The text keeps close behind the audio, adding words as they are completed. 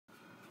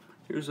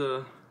Here's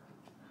a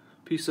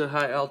piece of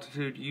high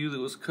altitude yew that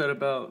was cut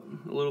about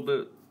a little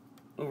bit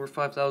over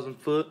 5,000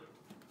 foot.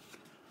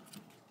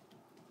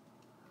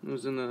 It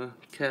was in the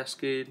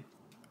Cascade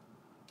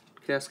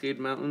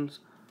Mountains.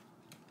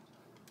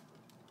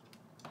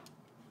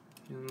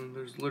 And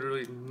there's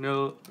literally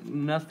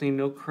nothing,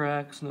 no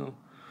cracks, no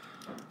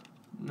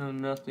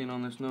nothing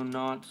on this, no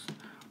knots.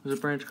 There's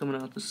a branch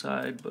coming out the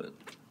side, but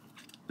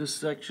this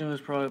section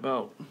is probably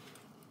about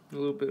a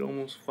little bit,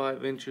 almost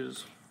 5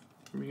 inches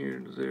from here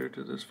to there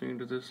to this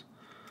finger to this,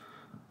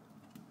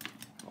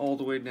 all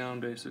the way down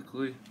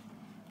basically.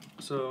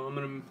 So I'm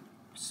gonna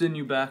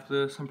sinew back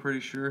this, I'm pretty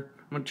sure.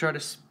 I'm gonna try to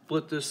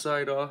split this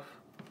side off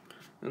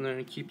and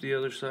then keep the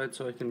other side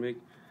so I can make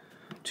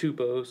 2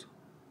 bows.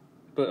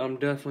 But I'm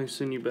definitely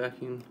sinew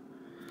backing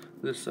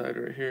this side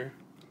right here.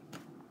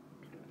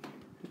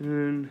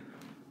 And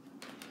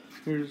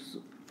here's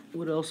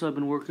what else I've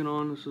been working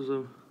on. This is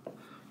a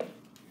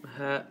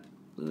hat.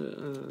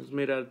 It's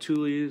made out of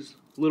Tule's.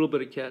 A little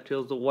bit of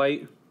cattails. The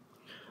white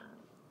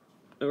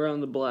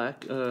around the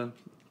black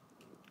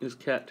is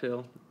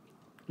cattail.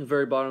 The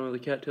very bottom of the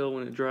cattail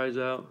when it dries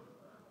out.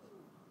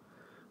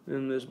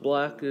 And this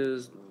black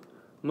is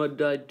mud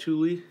dyed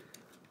Tule.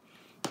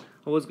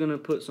 I was gonna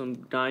put some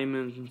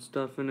diamonds and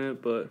stuff in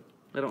it, but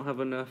I don't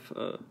have enough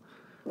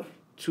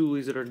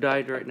Tules that are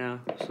dyed right now.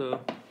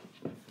 So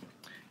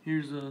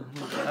here's a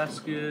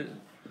basket.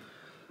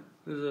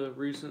 There's a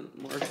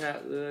recent mark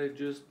hat that I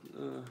just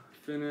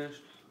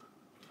finished.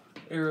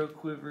 Arrow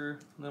quiver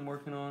that I'm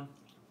working on.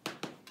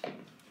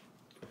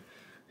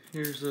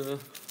 Here's one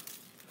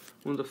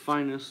of the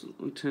finest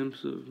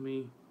attempts of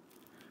me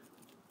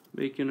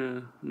making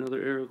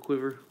another arrow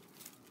quiver.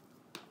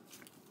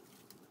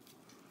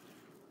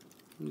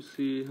 You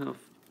see how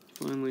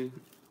finely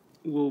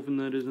woven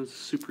that is, and it's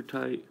super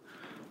tight.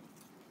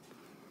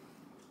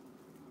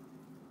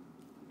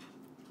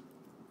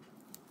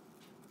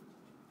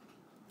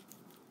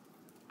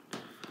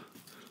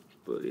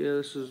 But yeah,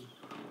 this is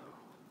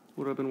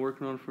what I've been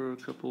working on for a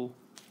couple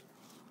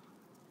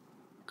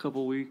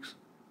weeks.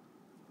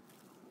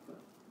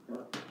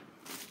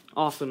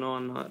 Off and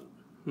on,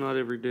 not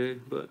every day,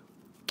 but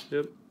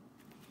yep.